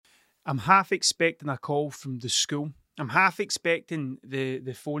I'm half expecting a call from the school. I'm half expecting the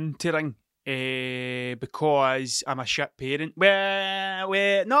phone to ring because I'm a shit parent.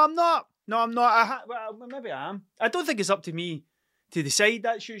 Well, no, I'm not. No, I'm not. Well, maybe I am. I don't think it's up to me to decide.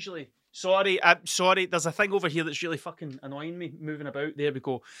 That's usually... Sorry, I'm sorry. There's a thing over here that's really fucking annoying me, moving about. There we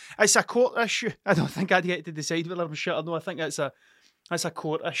go. It's a court issue. I don't think I'd get to decide whether I'm shit or no. I think that's a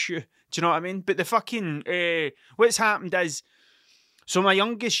court issue. Do you know what I mean? But the fucking... what's happened is... So my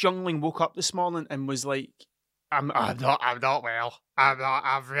youngest youngling woke up this morning and was like, I'm not well.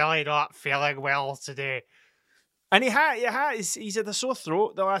 I'm really not feeling well today. And he's had a sore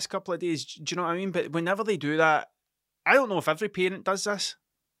throat the last couple of days. Do you know what I mean? But whenever they do that, I don't know if every parent does this.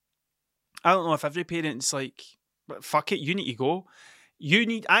 I don't know if every parent's like, fuck it, you need to go.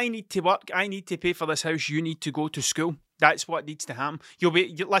 I need to work. I need to pay for this house. You need to go to school. That's what needs to happen. You'll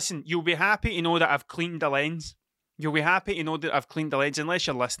be happy to know that I've cleaned the lens. You'll be happy to know that I've cleaned the lens, unless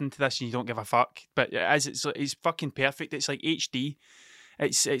you're listening to this and you don't give a fuck. But it's fucking perfect. It's like HD.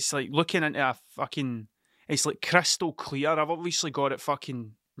 It's like looking into a fucking... It's like crystal clear. I've obviously got it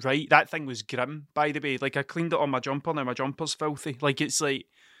fucking right. That thing was grim, by the way. Like, I cleaned it on my jumper, now my jumper's filthy. Like, it's like...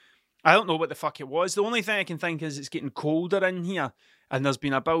 I don't know what the fuck it was. The only thing I can think is it's getting colder in here, and there's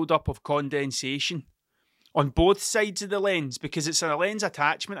been a build-up of condensation on both sides of the lens, because it's a lens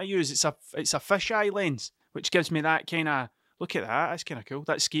attachment I use. It's a fisheye lens, which gives me that kind of... Look at that. That's kind of cool.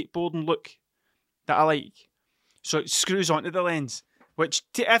 That skateboarding look that I like. So it screws onto the lens, which,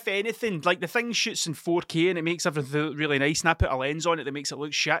 if anything, like, the thing shoots in 4K and it makes everything look really nice, and I put a lens on it that makes it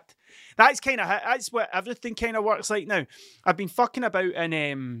look shit. That's what everything kind of works like now. I've been fucking about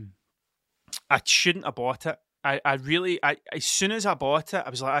and I shouldn't have bought it. I as soon as I bought it, I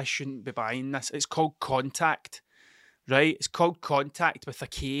was like, I shouldn't be buying this. It's called Contact, right? It's called Contact with a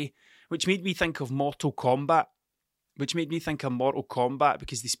K, which made me think of Mortal Kombat,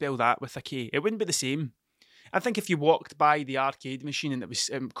 because they spell that with a K. It wouldn't be the same. I think if you walked by the arcade machine and it was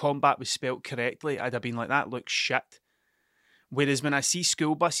Combat was spelt correctly, I'd have been like, that looks shit. Whereas when I see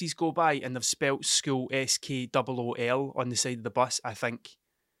school buses go by and they've spelt school SKOOL on the side of the bus, I think,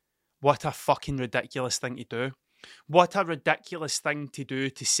 what a fucking ridiculous thing to do. What a ridiculous thing to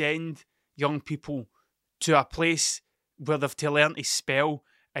do, to send young people to a place where they've to learn to spell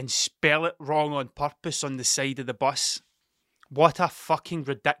and spell it wrong on purpose on the side of the bus. What a fucking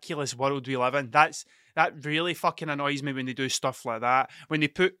ridiculous world we live in. That really fucking annoys me when they do stuff like that. When they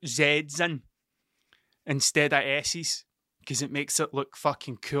put Z's in instead of S's, because it makes it look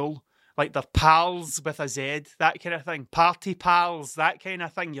fucking cool. Like they're pals with a Z, that kind of thing. Party pals, that kind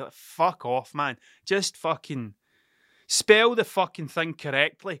of thing. You're like, fuck off, man. Just fucking spell the fucking thing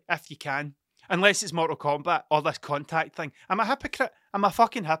correctly, if you can. Unless it's Mortal Kombat or this Contact thing. I'm a hypocrite. I'm a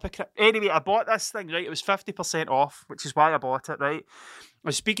fucking hypocrite. Anyway, I bought this thing, right? It was 50% off, which is why I bought it, right? I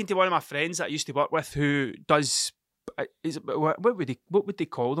was speaking to one of my friends that I used to work with who does... What would they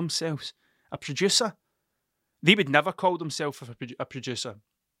call themselves? A producer? They would never call themselves a producer.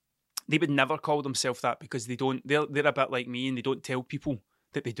 They would never call themselves that, because they don't. They're a bit like me, and they don't tell people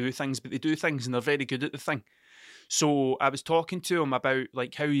that they do things, but they do things and they're very good at the thing. So I was talking to him about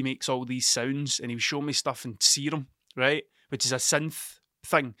like how he makes all these sounds, and he was showing me stuff in Serum, right, which is a synth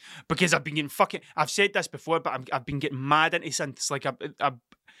thing. Because I've been getting fucking... I've said this before, but I've been getting mad into synths. Like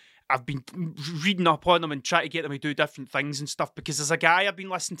I've been reading up on them and trying to get them to do different things and stuff. Because there's a guy I've been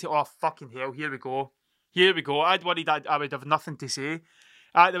listening to. Oh fucking hell! Here we go. I'd worried I would have nothing to say.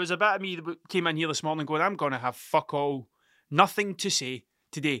 There was a bit of me that came in here this morning going, I'm going to have fuck all, nothing to say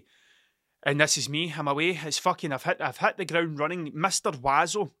today. And this is me, I'm away. It's fucking, I've hit the ground running. Mr.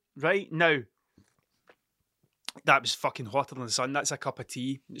 Wazo, right now. That was fucking hotter than the sun. That's a cup of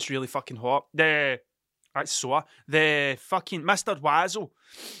tea. It's really fucking hot. The fucking Mr. Wazo,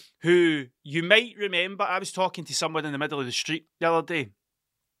 who you might remember, I was talking to someone in the middle of the street the other day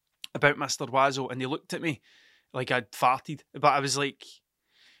about Mr. Wazo, and they looked at me like I'd farted. But I was like,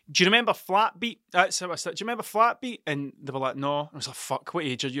 do you remember Flatbeat? That's how I said, do you remember Flatbeat? And they were like, no. I was like, fuck, what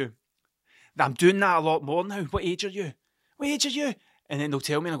age are you? I'm doing that a lot more now. What age are you? And then they'll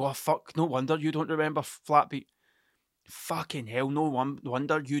tell me, and I go, oh, fuck, no wonder you don't remember Flatbeat. Fucking hell, no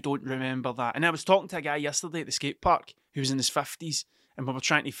wonder you don't remember that. And I was talking to a guy yesterday at the skate park who was in his 50s, and we were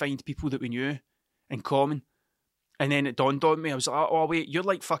trying to find people that we knew in common. And then it dawned on me, I was like, oh wait, you're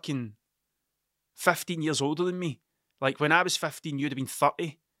like fucking 15 years older than me. Like when I was 15, you'd have been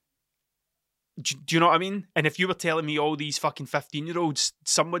 30. Do you know what I mean? And if you were telling me all these fucking 15-year-olds,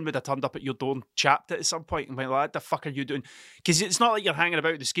 someone would have turned up at your door and chapped it at some point and went, what the fuck are you doing? Because it's not like you're hanging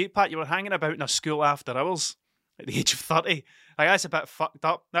about the skate park, you were hanging about in a school after hours at the age of 30. Like, that's a bit fucked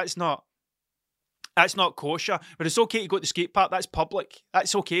up. That's not That's not kosher, but it's okay to go to the skate park. That's public.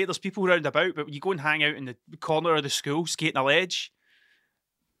 That's okay. There's people round about, but when you go and hang out in the corner of the school, skating a ledge,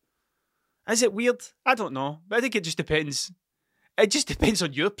 is it weird? I don't know. But I think it just depends. It just depends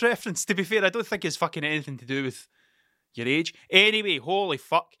on your preference, to be fair. I don't think it's fucking anything to do with your age. Anyway, holy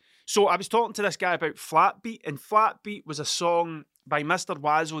fuck. So I was talking to this guy about Flatbeat, and Flatbeat was a song by Mr.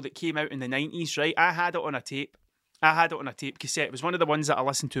 Wazzo that came out in the 90s, right? I had it on a tape. I had it on a tape cassette. It was one of the ones that I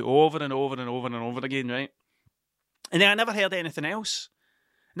listened to over and over and over and over again, right? And then I never heard anything else.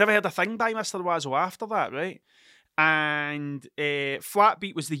 Never heard a thing by Mr. Wazzo after that, right? And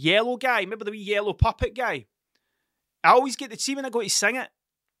Flatbeat was the yellow guy. Remember the wee yellow puppet guy? I always get see when I go to sing it,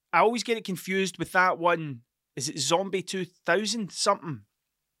 I always get it confused with that one. Is it Zombie 2000 something?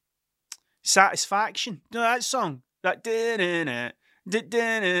 Satisfaction. No, that song. That that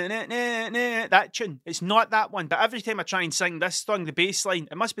tune. It's not that one. But every time I try and sing this song, the bass line,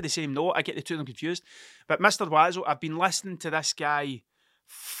 it must be the same note. I get the two of them confused. But Mr. Wazzo, I've been listening to this guy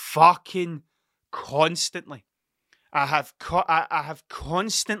fucking constantly. I have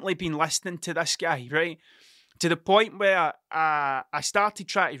constantly been listening to this guy, right? To the point where I started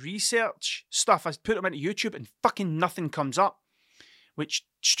trying to research stuff. I put them into YouTube and fucking nothing comes up. Which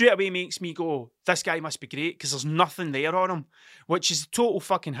straight away makes me go, this guy must be great, because there's nothing there on him. Which is a total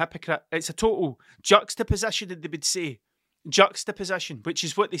fucking hypocrite. It's a total juxtaposition, they would say. Juxtaposition, which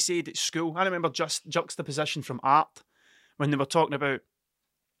is what they said at school. I remember just juxtaposition from art, when they were talking about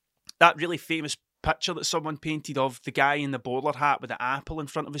that really famous picture that someone painted of the guy in the bowler hat with the apple in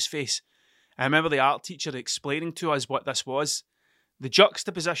front of his face. I remember the art teacher explaining to us what this was. The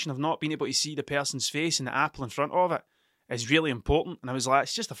juxtaposition of not being able to see the person's face and the apple in front of it is really important. And I was like,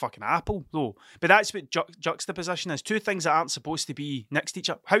 it's just a fucking apple, though. But that's what juxtaposition is. Two things that aren't supposed to be next to each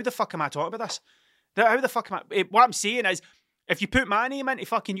other. How the fuck am I talking about this? How the fuck am I... What I'm saying is, if you put my name into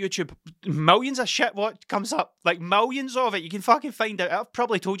fucking YouTube, millions of shit what comes up. Like, millions of it. You can fucking find out. I've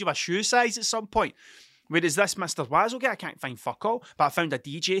probably told you my shoe size at some point. Whereas this Mr. Wazzo guy, I can't find fuck all. But I found a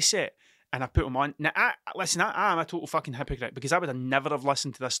DJ set, and I put them on. Now, I am a total fucking hypocrite, because I would have never have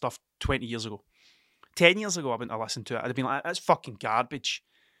listened to this stuff 20 years ago. 10 years ago, I wouldn't have listened to it. I'd have been like, that's fucking garbage.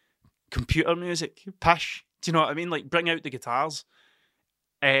 Computer music. Pish. Do you know what I mean? Like, bring out the guitars.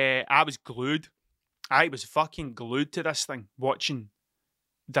 I was glued. I was fucking glued to this thing, watching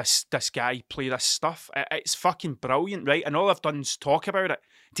this guy play this stuff. It's fucking brilliant, right? And all I've done is talk about it.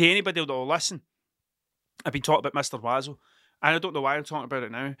 To anybody that will listen, I've been talking about Mr. Wazzo. And I don't know why I'm talking about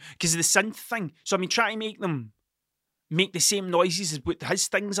it now. Because of the synth thing. So I've been trying to make them make the same noises as what his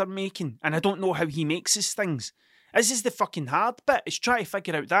things are making. And I don't know how he makes his things. This is the fucking hard bit. It's trying to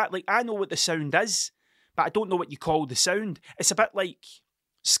figure out that. Like, I know what the sound is, but I don't know what you call the sound. It's a bit like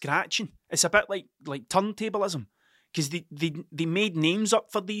scratching. It's a bit like turntablism. Because they made names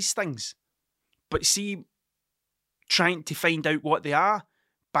up for these things. But see, trying to find out what they are,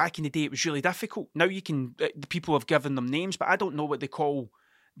 back in the day it was really difficult. Now the people have given them names, but I don't know what they call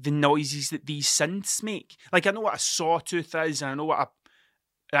the noises that these synths make. Like, I know what a sawtooth is, and I know what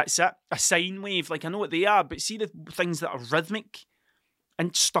that's it, a sine wave. Like, I know what they are, but see the things that are rhythmic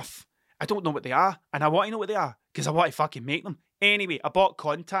and stuff, I don't know what they are, and I want to know what they are, because I want to fucking make them. Anyway, I bought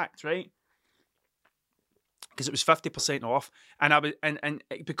Contact, right? Because it was 50% off, and I was and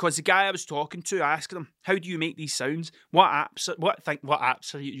because the guy I was talking to, I asked him, how do you make these sounds? What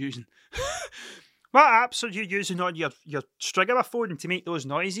apps are you using? What apps are you using on your Strigger phone to make those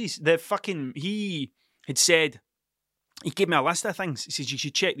noises? He had said, he gave me a list of things. He says, you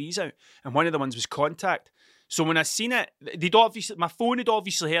should check these out. And one of the ones was Contact. So when I seen it, my phone had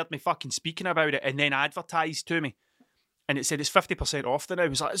obviously heard me fucking speaking about it and then advertised to me. And it said it's 50% off now. I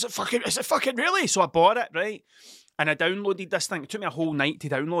was like, is it fucking really? So I bought it, right? And I downloaded this thing. It took me a whole night to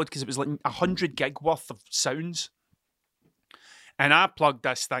download because it was like 100 gig worth of sounds. And I plugged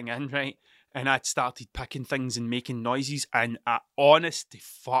this thing in, right? And I started picking things and making noises. And honest to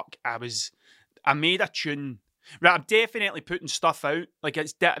fuck, I made a tune. Right, I'm definitely putting stuff out. Like,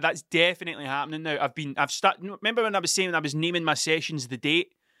 that's definitely happening now. I've started. Remember when I was saying I was naming my sessions the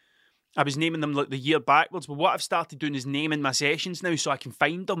date? I was naming them like the year backwards. But what I've started doing is naming my sessions now so I can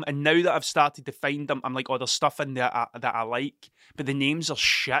find them. And now that I've started to find them, I'm like, oh, there's stuff in there that I like. But the names are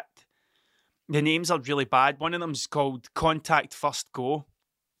shit. The names are really bad. One of them's called Contact First Go.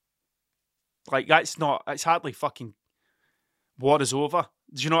 Like, it's hardly fucking War is Over.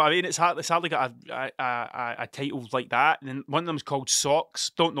 Do you know what I mean? It's hardly got a title like that. And then one of them's called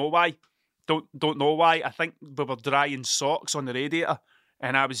Socks. Don't know why. Don't know why. I think we were drying socks on the radiator.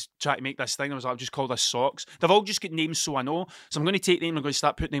 And I was trying to make this thing. I was like, I'll just call this Socks. They've all just got names so I know. So I'm going to take them and I'm going to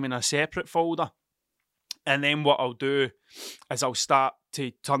start putting them in a separate folder. And then what I'll do is I'll start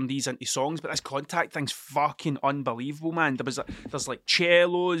to turn these into songs. But this Contact thing's fucking unbelievable, man. There's like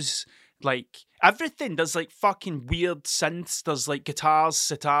cellos, like everything. There's like fucking weird synths. There's like guitars,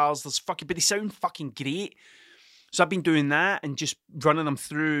 sitars. There's fucking, but they sound fucking great. So I've been doing that and just running them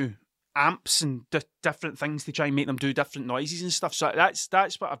through amps and different things to try and make them do different noises and stuff. So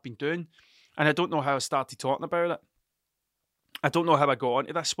that's what I've been doing. And I don't know how I started talking about it. I don't know how I got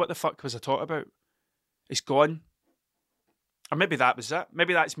onto this. What the fuck was I talking about? It's gone. Or maybe that was it.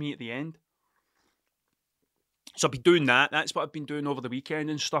 Maybe that's me at the end. So I'll be doing that. That's what I've been doing over the weekend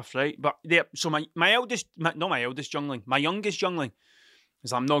and stuff, right? But yeah, so not my eldest youngling, my youngest youngling,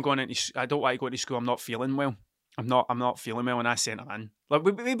 is I'm not going into, I don't want to go to school, I'm not feeling well. I'm not feeling well, and I sent him in. Like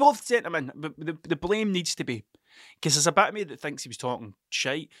we both sent him in. But the blame needs to be, because there's a bit of me that thinks he was talking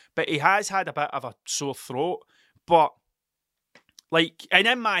shite, but he has had a bit of a sore throat. But like, and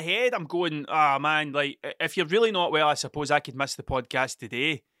in my head, I'm going, man, like, if you're really not well, I suppose I could miss the podcast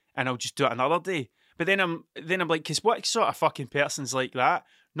today, and I'll just do it another day. But then I'm like, because what sort of fucking person's like that?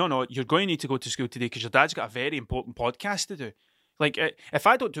 No, you're going to need to go to school today because your dad's got a very important podcast to do. Like, if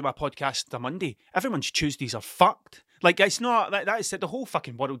I don't do my podcast on Monday, everyone's Tuesdays are fucked. Like, it's not, that is the whole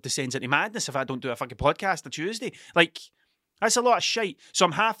fucking world descends into madness if I don't do a fucking podcast on Tuesday. Like, that's a lot of shite. So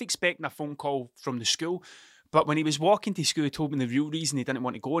I'm half expecting a phone call from the school. But when he was walking to school, he told me the real reason he didn't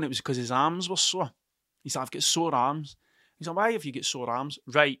want to go, and it was because his arms were sore. He said, I've got sore arms. He's like, why have you got sore arms?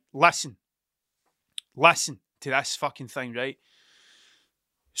 Right, listen to this fucking thing, right?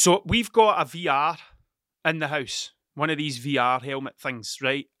 So we've got a VR in the house. One of these VR helmet things,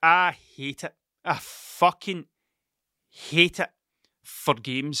 right? I hate it. I fucking hate it for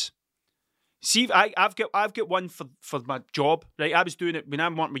games. See, I've got one for my job, right? I was doing it when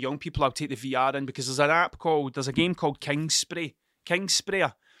I'm working with young people. I'll take the VR in because there's a game called King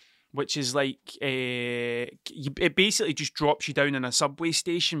Sprayer, which is like it basically just drops you down in a subway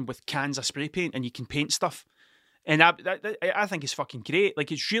station with cans of spray paint and you can paint stuff. And I think it's fucking great.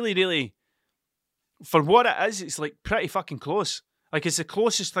 Like, it's really, really, for what it is, it's like pretty fucking close. Like, it's the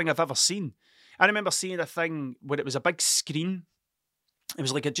closest thing I've ever seen. I remember seeing a thing where it was a big screen. It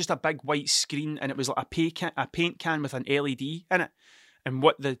was like just a big white screen, and it was like a paint can with an LED in it. And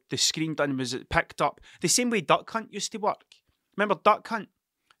what the screen done was it picked up the same way Duck Hunt used to work. Remember Duck Hunt?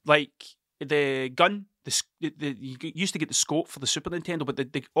 Like the gun, you used to get the scope for the Super Nintendo, but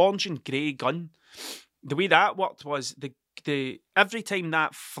the orange and grey gun, the way that worked was the every time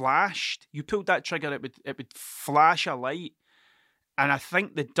that flashed, you pulled that trigger, it would flash a light, and I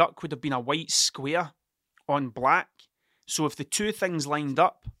think the duck would have been a white square on black. So if the two things lined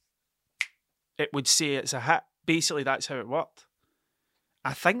up, it would say it's a hit. Basically, that's how it worked.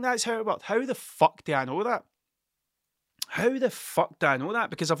 I think that's how it worked. How the fuck do I know that?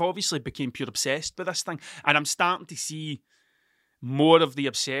 Because I've obviously became pure obsessed with this thing. And I'm starting to see more of the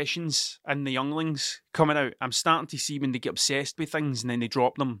obsessions in the younglings coming out. I'm starting to see when they get obsessed with things and then they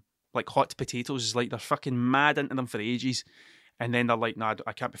drop them like hot potatoes. Like, they're fucking mad into them for ages. And then they're like, nah,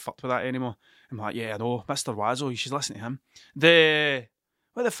 I can't be fucked with that anymore. I'm like, yeah, I know. Mr. Wazzo, you should listen to him.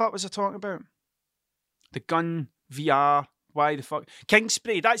 What the fuck was I talking about? The gun, VR, why the fuck? King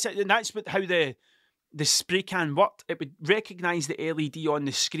Spray, that's it. And that's how the spray can worked. It would recognise the LED on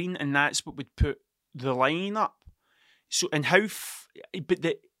the screen, and that's what would put the line up. So, and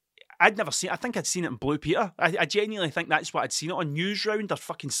I'd never seen it. I think I'd seen it in Blue Peter. I genuinely think that's what I'd seen it on Newsround or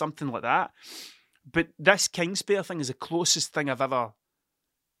fucking something like that. But this King Spare thing is the closest thing I've ever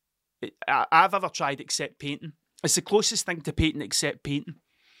tried except painting. It's the closest thing to painting except painting.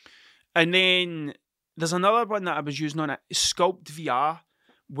 And then there's another one that I was using on it, Sculpt VR,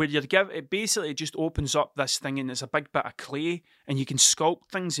 where it basically just opens up this thing and it's a big bit of clay and you can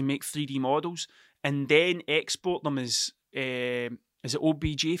sculpt things and make 3D models and then export them as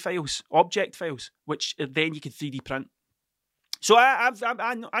OBJ files, object files, which then you can 3D print. So I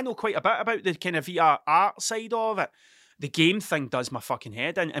know quite a bit about the kind of VR art side of it. The game thing does my fucking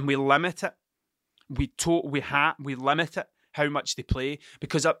head in, and we limit it. We limit it how much they play,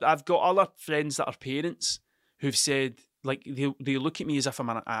 because I've got other friends that are parents who've said, like, they look at me as if I'm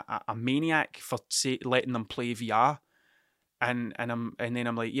a maniac for letting them play VR, and then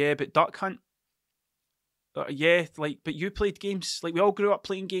I'm like, yeah, but Duck Hunt, yeah, like, but you played games, like, we all grew up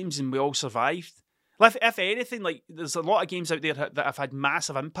playing games and we all survived. If anything, like, there's a lot of games out there that have had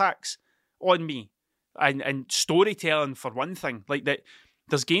massive impacts on me, and storytelling for one thing. Like, that,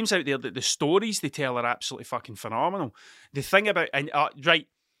 there's games out there that the stories they tell are absolutely fucking phenomenal. The thing about right,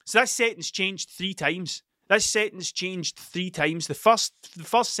 so that setting's changed 3 times. The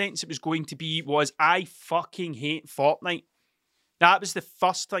first sentence it was going to be was, I fucking hate Fortnite. That was the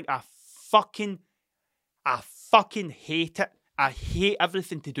first thing. I fucking I fucking hate it. I hate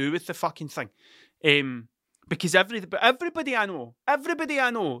everything to do with the fucking thing. Because everybody I know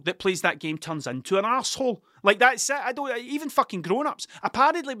that plays that game turns into an arsehole. Like, that's it. Even fucking grown-ups.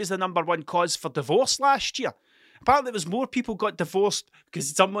 Apparently it was the number one cause for divorce last year. Apparently there was more people got divorced because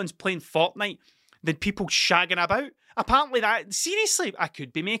someone's playing Fortnite than people shagging about. Apparently that, seriously, I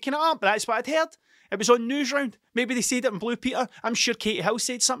could be making it up, but that's what I'd heard. It was on Newsround. Maybe they said it in Blue Peter. I'm sure Katie Hill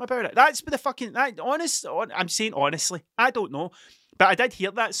said something about it. That's the fucking, I'm saying honestly, I don't know. But I did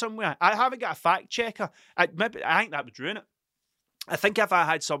hear that somewhere. I haven't got a fact checker. I think that would ruin it. I think if I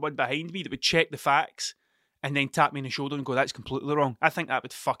had someone behind me that would check the facts and then tap me on the shoulder and go, that's completely wrong, I think that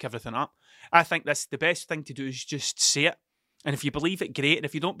would fuck everything up. I think the best thing to do is just say it. And if you believe it, great. And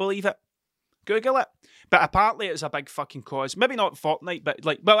if you don't believe it, Google it. But apparently it's a big fucking cause. Maybe not Fortnite, but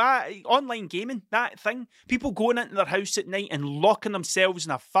online gaming, that thing. People going into their house at night and locking themselves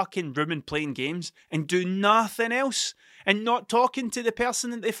in a fucking room and playing games and do nothing else and not talking to the person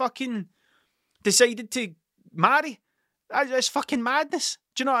that they fucking decided to marry. That's fucking madness.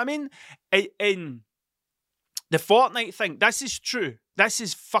 Do you know what I mean? In the Fortnite thing, this is true. This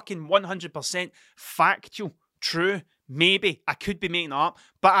is fucking 100% factual. True. Maybe. I could be making it up.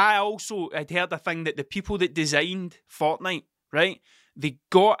 But I also had heard a thing that the people that designed Fortnite, right, they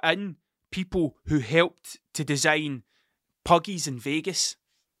got in people who helped to design Puggies in Vegas.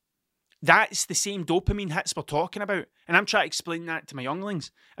 That's the same dopamine hits we're talking about. And I'm trying to explain that to my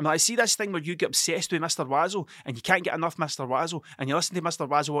younglings. I'm like, I see this thing where you get obsessed with Mr. Wazzle and you can't get enough Mr. Wazzle and you listen to Mr.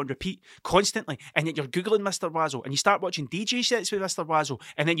 Wazzle on repeat constantly and yet you're Googling Mr. Wazzle and you start watching DJ sets with Mr. Wazzle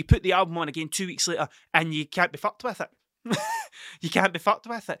and then you put the album on again 2 weeks later and you can't be fucked with it. You can't be fucked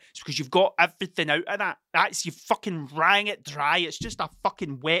with it. It's because you've got everything out of that. You fucking wrang it dry. It's just a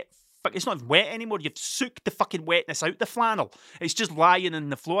fucking wet. It's not wet anymore. You've soaked the fucking wetness out the flannel. It's just lying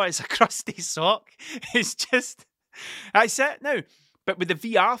on the floor. It's a crusty sock. It's just. That's it now. But with the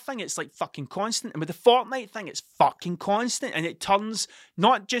VR thing, it's like fucking constant. And with the Fortnite thing, it's fucking constant. And it turns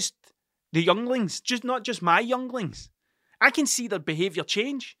not just the younglings, not just my younglings. I can see their behaviour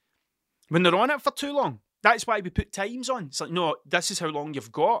change when they're on it for too long. That's why we put times on. It's like, no, this is how long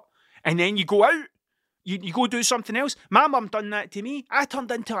you've got. And then you go out. You go do something else. My mum done that to me. I turned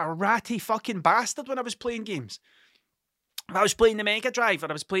into a ratty fucking bastard when I was playing games. If I was playing the Mega Drive or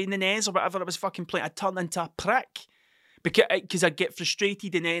I was playing the NES or whatever I was fucking playing, I turned into a prick. Because I'd get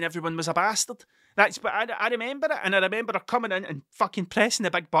frustrated and then everyone was a bastard. But I remember it, and I remember her coming in and fucking pressing the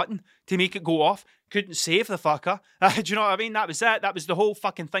big button to make it go off. Couldn't save the fucker. Do you know what I mean? That was it. That was the whole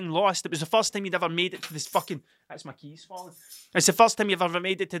fucking thing lost. It was the first time you'd ever made it to this fucking... That's my keys falling. It's the first time you've ever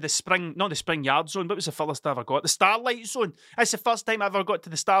made it to the spring... Not the spring yard zone, but it was the furthest I ever got. The Starlight Zone. It's the first time I ever got to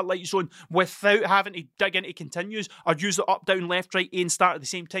the Starlight Zone without having to dig into continues or use the up, down, left, right, A and start at the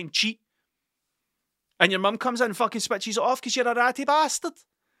same time. Cheat. And your mum comes in and fucking switches it off because you're a ratty bastard.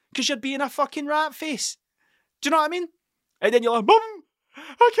 Because you're being a fucking rat face. Do you know what I mean? And then you're like, Mum,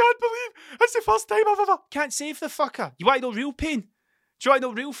 I can't believe it's the first time I've ever... Can't save the fucker. You want to know real pain? Do you want to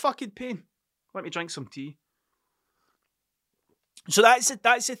know real fucking pain? Let me drink some tea. So that's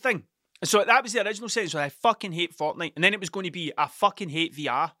the thing. So that was the original sentence where I fucking hate Fortnite. And then it was going to be, I fucking hate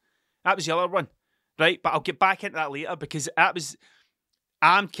VR. That was the other one. Right? But I'll get back into that later because that was...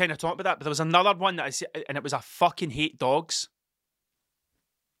 I'm kind of talking about that, but there was another one that I said, and it was I fucking hate dogs.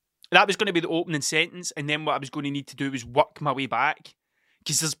 That was going to be the opening sentence, and then what I was going to need to do was work my way back.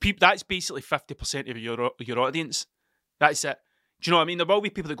 Because there's people, that's basically 50% of your audience. That's it. Do you know what I mean? There will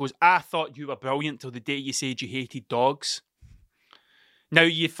be people that goes, I thought you were brilliant till the day you said you hated dogs. Now,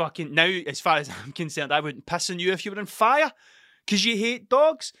 as far as I'm concerned, I wouldn't piss on you if you were on fire. Because you hate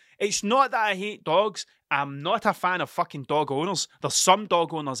dogs. It's not that I hate dogs. I'm not a fan of fucking dog owners. There's some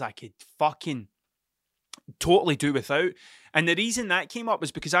dog owners I could fucking totally do without. And the reason that came up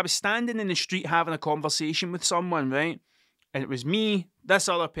was because I was standing in the street having a conversation with someone, right? And it was me, this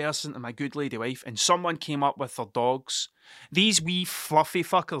other person, and my good lady wife, and someone came up with their dogs. These wee fluffy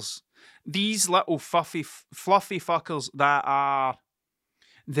fuckers. These little fluffy fuckers that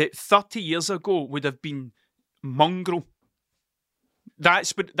 30 years ago would have been mongrel.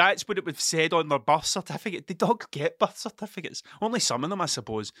 That's what it would have said on their birth certificate. Do dogs get birth certificates? Only some of them, I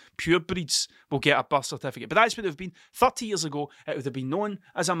suppose. Pure breeds will get a birth certificate. But that's what it would have been. 30 years ago, it would have been known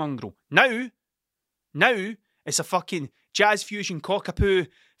as a mongrel. Now, it's a fucking jazz fusion cockapoo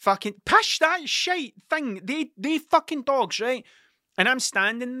fucking... Pish that shite thing. They fucking dogs, right? And I'm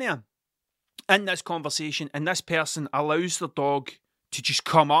standing there in this conversation and this person allows their dog to just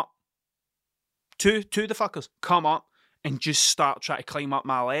come up. To the fuckers. Come up. And just start trying to climb up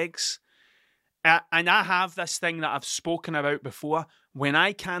my legs. And I have this thing that I've spoken about before. When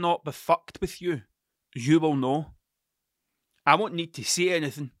I cannot be fucked with you, you will know. I won't need to say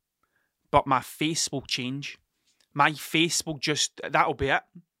anything, but my face will change. My face will that'll be it.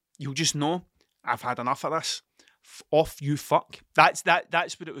 You'll just know, I've had enough of this. Off you fuck. That's what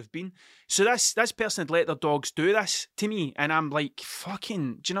it would have been. So this person had let their dogs do this to me, and I'm like,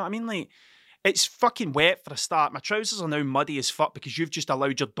 fucking, do you know what I mean? Like, it's fucking wet for a start. My trousers are now muddy as fuck because you've just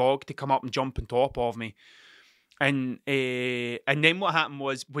allowed your dog to come up and jump on top of me. And then what happened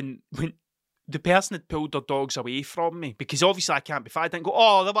was when the person had pulled their dogs away from me, because obviously I can't be fat. I didn't go,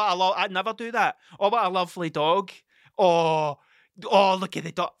 oh, I'd never do that. Oh, what a lovely dog. Oh, look at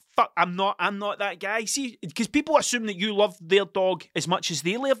the dog. Fuck, I'm not that guy. See, because people assume that you love their dog as much as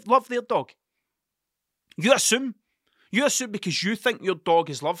they love their dog. You assume because you think your dog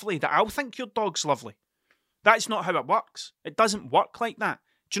is lovely that I'll think your dog's lovely. That's not how it works. It doesn't work like that.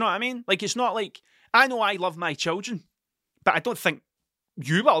 Do you know what I mean? Like, it's not like, I know I love my children, but I don't think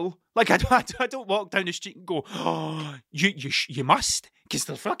you will. Like, I don't walk down the street and go, oh, you must, because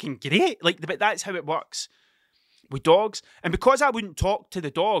they're fucking great. Like, but that's how it works with dogs. And because I wouldn't talk to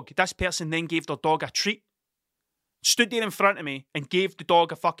the dog, this person then gave their dog a treat. Stood there in front of me and gave the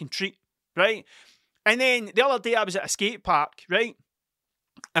dog a fucking treat, right? And then the other day I was at a skate park, right?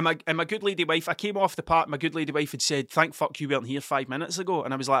 And my good lady wife, I came off the park, my good lady wife had said, thank fuck you weren't here 5 minutes ago.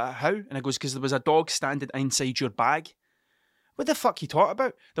 And I was like, how? And I goes, because there was a dog standing inside your bag. What the fuck you talking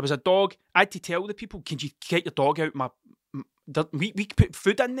about? There was a dog. I had to tell the people, can you get your dog out? We put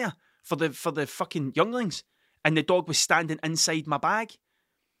food in there for the fucking younglings. And the dog was standing inside my bag.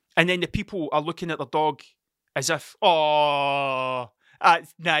 And then the people are looking at the dog as if, oh,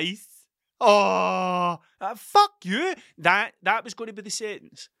 that's nice. Oh, fuck you. That was going to be the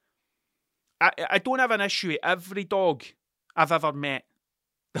sentence. I don't have an issue with every dog I've ever met.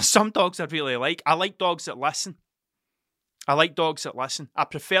 There's some dogs I really like. I like dogs that listen. I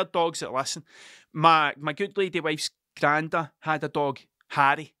prefer dogs that listen. My good lady wife's granda had a dog,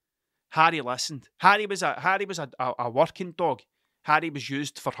 Harry. Harry listened. Harry was a working dog. Harry was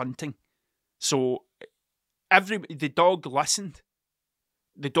used for hunting. So the dog listened.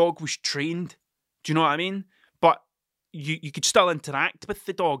 The dog was trained. Do you know what I mean? But you could still interact with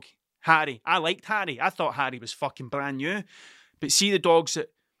the dog. Harry. I liked Harry. I thought Harry was fucking brand new. But see the dogs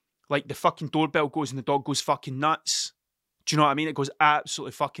that, like, the fucking doorbell goes and the dog goes fucking nuts. Do you know what I mean? It goes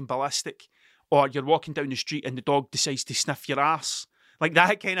absolutely fucking ballistic. Or you're walking down the street and the dog decides to sniff your ass. Like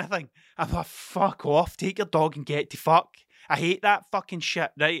that kind of thing. I'm like, fuck off. Take your dog and get to fuck. I hate that fucking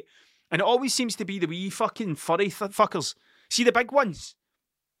shit, right? And it always seems to be the wee fucking furry fuckers. See the big ones?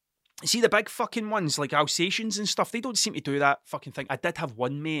 See the big fucking ones, like Alsatians and stuff? They don't seem to do that fucking thing. I did have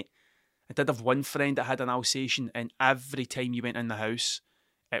one friend that had an Alsatian, and every time you went in the house,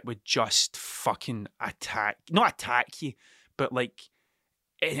 it would just fucking not attack you, but like,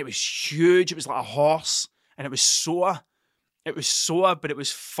 and it was huge. It was like a horse, and it was sore. It was sore, but it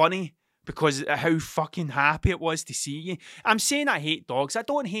was funny because of how fucking happy it was to see you. I'm saying I hate dogs. I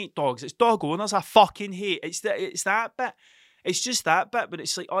don't hate dogs. It's dog owners I fucking hate. It's that bit. It's just that bit, but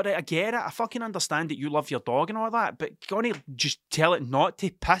it's like, all right, I get it. I fucking understand that you love your dog and all that, but gonna just tell it not to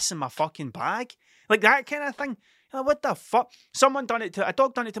piss in my fucking bag? Like that kind of thing. Like, what the fuck? A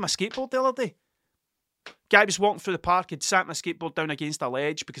dog done it to my skateboard the other day. Guy was walking through the park, had sat my skateboard down against a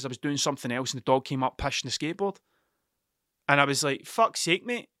ledge because I was doing something else, and the dog came up pushing the skateboard. And I was like, fuck's sake,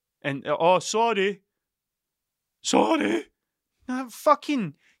 mate. And, oh, sorry. Nah,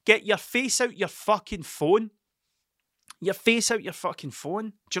 fucking get your face out your fucking phone. Do you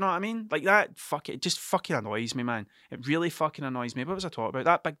know what I mean? Like that, fuck it just fucking annoys me, man. It really fucking annoys me. What was I talking about?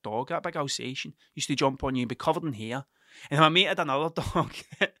 That big dog, that big Alsatian used to jump on you and be covered in hair. And my mate had another dog.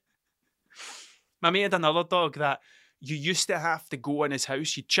 That you used to have to go in his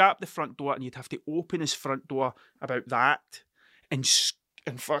house. You'd chap the front door and you'd have to open his front door about that and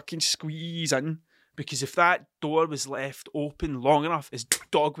fucking squeeze in. Because if that door was left open long enough, his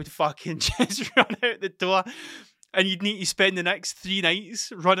dog would fucking just run out the door. And you'd need to spend the next 3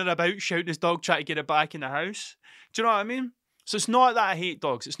 nights running about shouting his dog trying to get it back in the house. Do you know what I mean? So it's not that I hate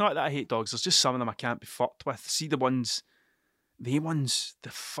dogs. There's just some of them I can't be fucked with. See the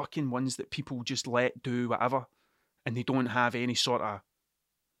fucking ones that people just let do whatever. And they don't have any sort of...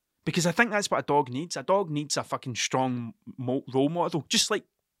 Because I think that's what a dog needs. A dog needs a fucking strong role model. Just like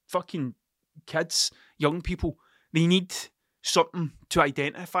fucking kids, young people. They need something to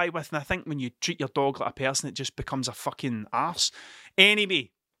identify with. And I think when you treat your dog like a person, it just becomes a fucking arse. Anyway,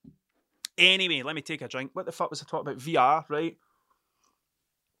 let me take a drink. What the fuck was I talking about? VR, right?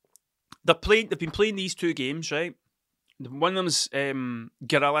 They've been playing these 2 games, right? One of them's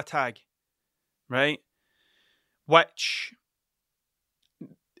Gorilla Tag, right? Which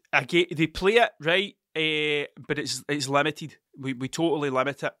they play it, right? but it's limited. We totally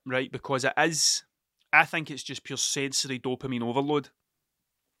limit it, right? Because it is, I think it's just pure sensory dopamine overload.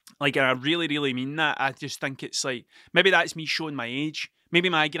 Like, and I really, really mean that. I just think it's like, maybe that's me showing my age. Maybe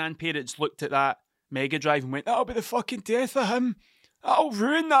my grandparents looked at that Mega Drive and went, that'll be the fucking death of him. That'll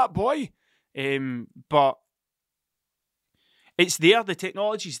ruin that boy. But it's there, the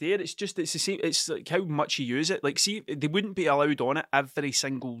technology's there. It's just, it's the same, it's like how much you use it. Like, see, they wouldn't be allowed on it every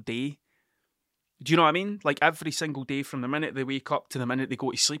single day. Do you know what I mean? Like, every single day from the minute they wake up to the minute they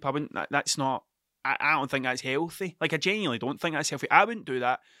go to sleep. I wouldn't, that's not, I don't think that's healthy. Like, I genuinely don't think that's healthy. I wouldn't do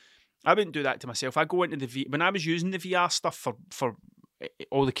that. I wouldn't do that to myself. I go into the when I was using the VR stuff for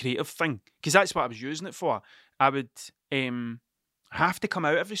all the creative thing, because that's what I was using it for. I would have to come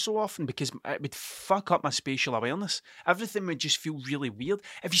out every so often because it would fuck up my spatial awareness. Everything would just feel really weird.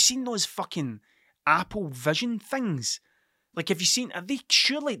 Have you seen those fucking Apple Vision things? Like, have you seen? Are they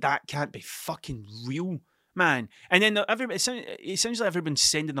surely that can't be fucking real, man? And then it sounds like everyone's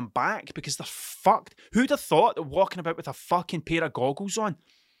sending them back because they're fucked. Who'd have thought that walking about with a fucking pair of goggles on?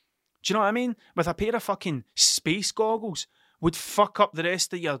 Do you know what I mean? With a pair of fucking space goggles would fuck up the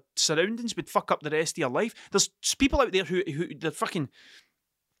rest of your surroundings, would fuck up the rest of your life. There's people out there who they're fucking,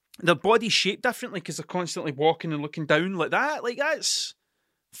 their body's shaped differently because they're constantly walking and looking down like that. Like, that's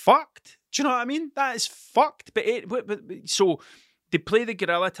fucked. Do you know what I mean? That is fucked. But so they play the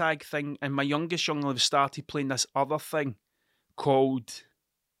Gorilla Tag thing, and my youngest young love started playing this other thing called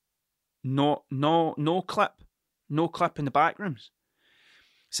no clip in the back rooms.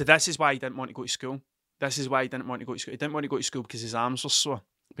 So this is why he didn't want to go to school. This is why he didn't want to go to school. He didn't want to go to school because his arms were sore.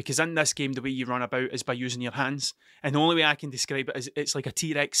 Because in this game, the way you run about is by using your hands. And the only way I can describe it is it's like a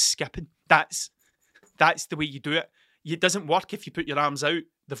T-Rex skipping. That's the way you do it. It doesn't work if you put your arms out.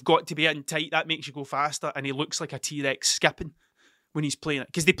 They've got to be in tight. That makes you go faster. And he looks like a T-Rex skipping when he's playing it.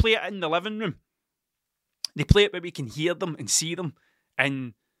 Because they play it in the living room. They play it where we can hear them and see them.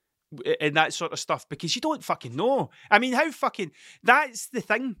 And that sort of stuff, because you don't fucking know. I mean, how fucking, that's the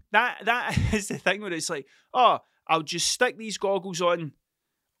thing. That is the thing where it's like, oh, I'll just stick these goggles on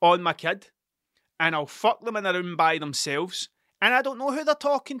my kid and I'll fuck them in a room by themselves and I don't know who they're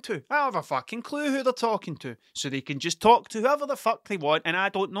talking to. I don't have a fucking clue who they're talking to. So they can just talk to whoever the fuck they want and I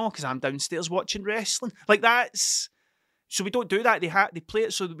don't know because I'm downstairs watching wrestling. Like, that's, so we don't do that. They play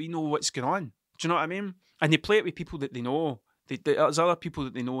it so that we know what's going on. Do you know what I mean? And they play it with people that they know. There's other people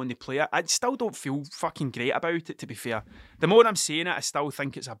that they know and they play it. I still don't feel fucking great about it, to be fair. The more I'm saying it, I still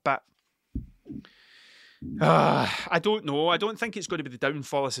think it's a bit... I don't know. I don't think it's going to be the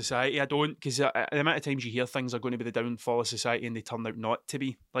downfall of society. I don't, because the amount of times you hear things are going to be the downfall of society and they turn out not to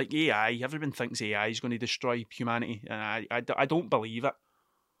be. Like AI, everyone thinks AI is going to destroy humanity, and I don't believe it.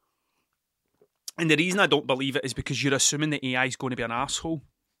 And the reason I don't believe it is because you're assuming that AI is going to be an arsehole.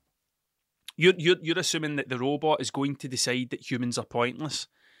 You're assuming that the robot is going to decide that humans are pointless.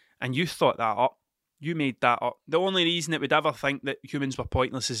 And you thought that up. You made that up. The only reason it would ever think that humans were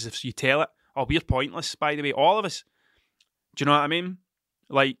pointless is if you tell it, oh, we're pointless, by the way, all of us. Do you know what I mean?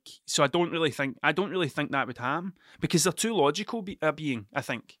 Like, so I don't really think that would happen. Because they're too logical a being, I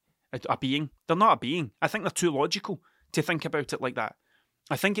think. A being. They're not a being. I think they're too logical to think about it like that.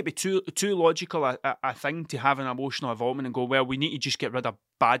 I think it'd be too logical a thing to have an emotional involvement and go, well, we need to just get rid of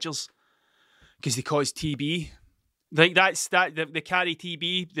badgers because they cause TB. Like, that's that they carry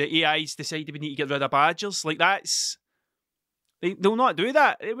TB. The AIs decided we need to get rid of badgers. Like, that's, they'll not do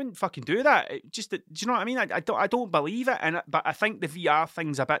that. They wouldn't fucking do that. Do you know what I mean? I don't believe it. But I think the VR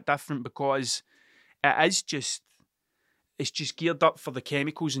thing's a bit different because it's just geared up for the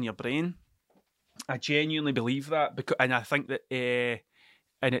chemicals in your brain. I genuinely believe that, and I think that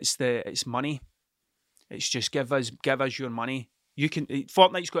and it's money. It's just give us your money.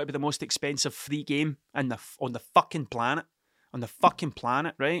 Fortnite's got to be the most expensive free game on the fucking planet. On the fucking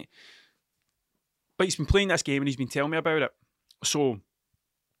planet, right? But he's been playing this game and he's been telling me about it. So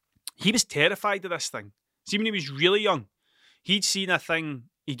he was terrified of this thing. See, when he was really young, he'd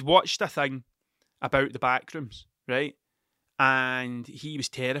watched a thing about the backrooms, right? And he was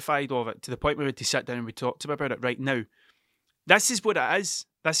terrified of it to the point where we had to sit down and we talked about it. Right now, this is what it is.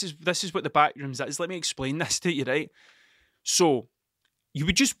 This is what the backrooms is. Let me explain this to you, right? So, you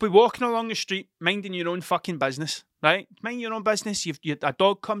would just be walking along the street, minding your own fucking business, right? Mind your own business. A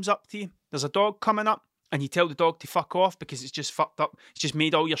dog comes up to you. There's a dog coming up, and you tell the dog to fuck off because it's just fucked up. It's just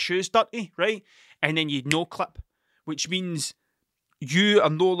made all your shoes dirty, right? And then you no clip, which means you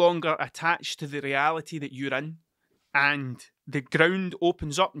are no longer attached to the reality that you're in, and the ground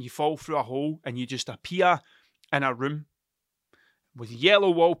opens up and you fall through a hole and you just appear in a room with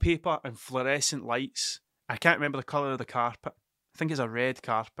yellow wallpaper and fluorescent lights. I can't remember the colour of the carpet. I think it's a red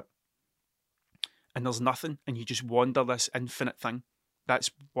carpet. and there's nothing, and you just wander this infinite thing.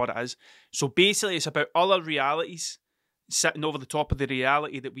 That's what it is. So basically, it's about other realities sitting over the top of the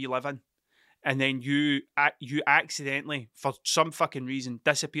reality that we live in. And then you accidentally, for some fucking reason,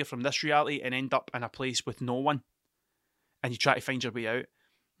 disappear from this reality and end up in a place with no one. And you try to find your way out.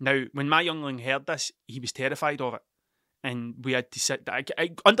 Now, when my youngling heard this, he was terrified of it. And we had to sit there.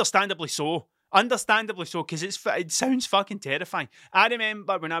 Understandably so. Understandably so, because it sounds fucking terrifying. I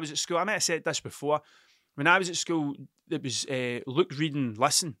remember when I was at school, I might have said this before. When I was at school, it was look, read and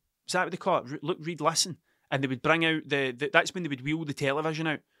listen. Is that what they call it? Look, read, listen. And they would bring out that's when they would wheel the television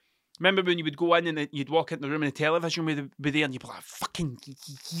out. Remember when you would go in and you'd walk into the room and the television would be there and you'd be like, fucking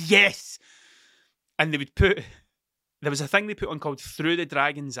yes! And they would there was a thing they put on called Through the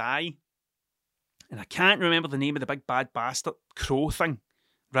Dragon's Eye. And I can't remember the name of the big bad bastard crow thing,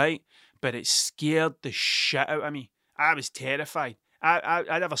 right? But it scared the shit out of me. I was terrified.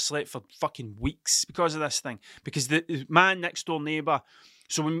 I never slept for fucking weeks because of this thing. Because the man next door neighbour.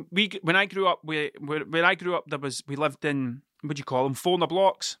 So when I grew up, we lived in, what do you call them? 4 in the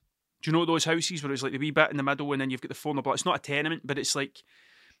blocks. Do you know those houses where it's like the wee bit in the middle and then you've got the 4 in the block? It's not a tenement, but it's like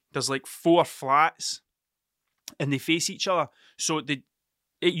there's like 4 flats and they face each other. So it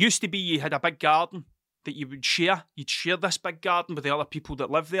used to be you had a big garden that you would share. You'd share this big garden with the other people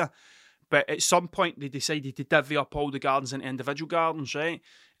that live there. But at some point they decided to divvy up all the gardens into individual gardens, right?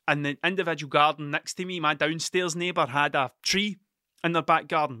 And the individual garden next to me, my downstairs neighbour, had a tree in their back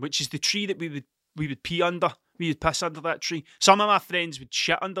garden, which is the tree that we would pee under. We would piss under that tree. Some of my friends would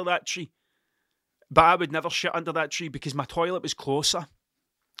shit under that tree. But I would never shit under that tree because my toilet was closer.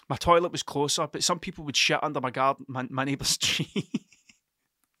 My toilet was closer, but some people would shit under my garden, my neighbour's tree.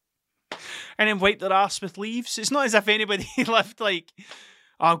 And then wipe their arse with leaves. It's not as if anybody lived like,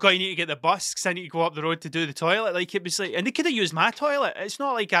 oh, I'm going to need to get the bus because I need to go up the road to do the toilet. Like, it was like, and they could have used my toilet. It's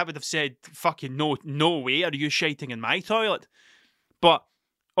not like I would have said, fucking no way are you shiting in my toilet. But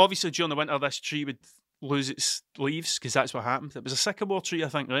obviously during the winter, this tree would lose its leaves because that's what happened. It was a sycamore tree, I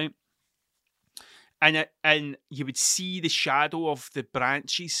think, right? And you would see the shadow of the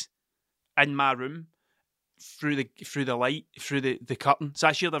branches in my room through the light, through the curtain. So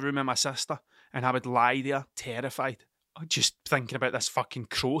I shared the room with my sister, and I would lie there terrified, just thinking about this fucking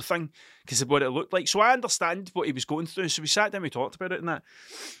crow thing because of what it looked like. So I understand what he was going through. So we sat down, we talked about it and that.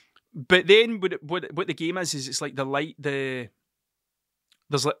 But then what the game is it's like the light,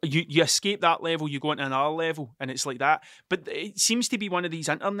 there's like you escape that level, you go into another level, and it's like that. But it seems to be one of these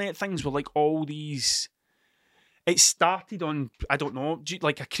internet things where like all these. It started on, I don't know,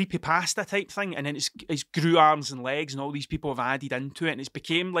 like a creepypasta type thing, and then it's grew arms and legs, and all these people have added into it, and it's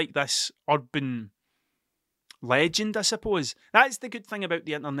became like this urban legend, I suppose. That's the good thing about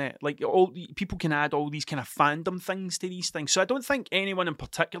the internet. Like, people can add all these kind of fandom things to these things. So I don't think anyone in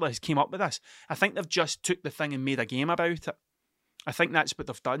particular has came up with this. I think they've just took the thing and made a game about it. I think that's what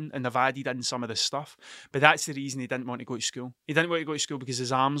they've done, and they've added in some of this stuff. But that's the reason he didn't want to go to school. He didn't want to go to school because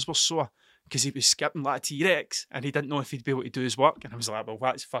his arms were sore, because he was skipping like a T-Rex, and he didn't know if he'd be able to do his work. And I was like, well,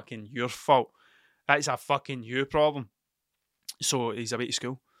 that's fucking your fault. That's a fucking you problem. So he's away to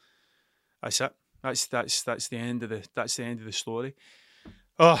school. That's it. That's the end of the story.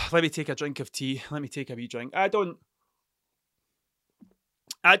 Oh, let me take a drink of tea. Let me take a wee drink. I don't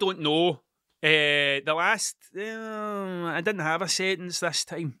know. The last, I didn't have a sentence this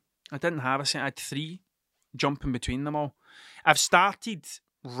time. I had 3, jumping between them all. I've started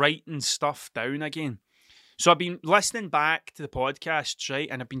writing stuff down again. So I've been listening back to the podcasts, right?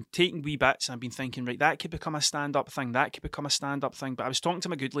 And I've been taking wee bits and I've been thinking, right, that could become a stand-up thing. But I was talking to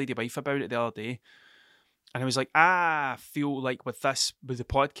my good lady wife about it the other day. And I was like, I feel like with the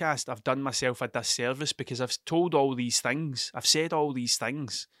podcast, I've done myself a disservice because I've told all these things. I've said all these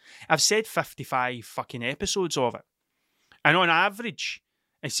things. I've said 55 fucking episodes of it. And on average,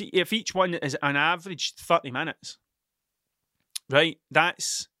 if each one is on average 30 minutes, right,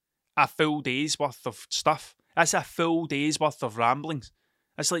 that's a full day's worth of stuff. That's a full day's worth of ramblings.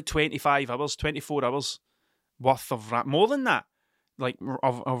 That's like 24 hours worth of more than that. Like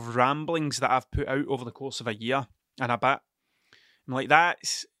of ramblings that I've put out over the course of a year and a bit. I'm like,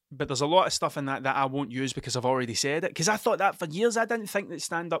 but there's a lot of stuff in that I won't use because I've already said it. Because I thought that for years. I didn't think that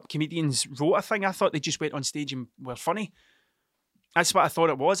stand-up comedians wrote a thing. I thought they just went on stage and were funny. That's what I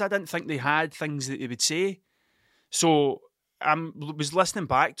thought it was. I didn't think they had things that they would say. So I was listening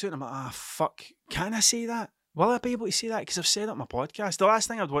back to it and I'm like, fuck, can I say that? Will I be able to say that? Because I've said it on my podcast. The last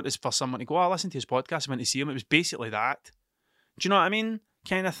thing I'd want is for someone to go, I listened to his podcast, I went to see him. It was basically that. Do you know what I mean?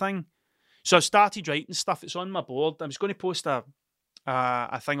 Kind of thing. So I've started writing stuff. It's on my board. I was going to post a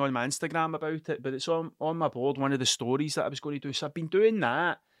thing on my Instagram about it, but it's on my board, one of the stories that I was going to do. So I've been doing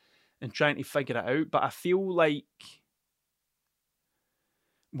that. and trying to figure it out. But I feel like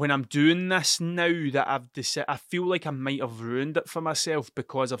when I'm doing this now that I've decided, I feel like I might have ruined it for myself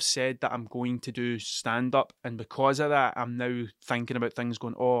because I've said that I'm going to do stand-up, and because of that, I'm now thinking about things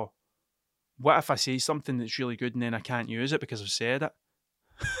going, oh, what if I say something that's really good and then I can't use it because I've said it?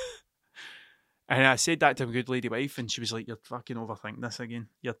 And I said that to my good lady wife, and she was like, "You're fucking overthinking this again.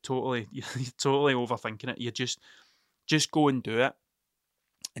 You're totally overthinking it. You just go and do it,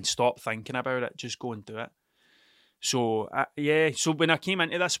 and stop thinking about it. Just go and do it." So yeah. So when I came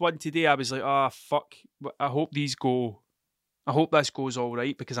into this one today, I was like, "Oh fuck! I hope this goes all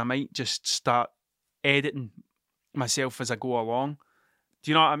right, because I might just start editing myself as I go along."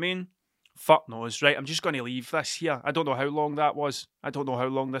 Do you know what I mean? Fuck knows, right? I'm just going to leave this here. I don't know how long that was. I don't know how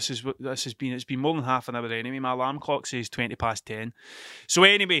long this has been. It's been more than half an hour anyway. My alarm clock says 10:20. So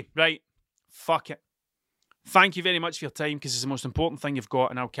anyway, right, fuck it. Thank you very much for your time, because it's the most important thing you've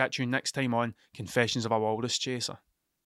got, and I'll catch you next time on Confessions of a Walrus Chaser.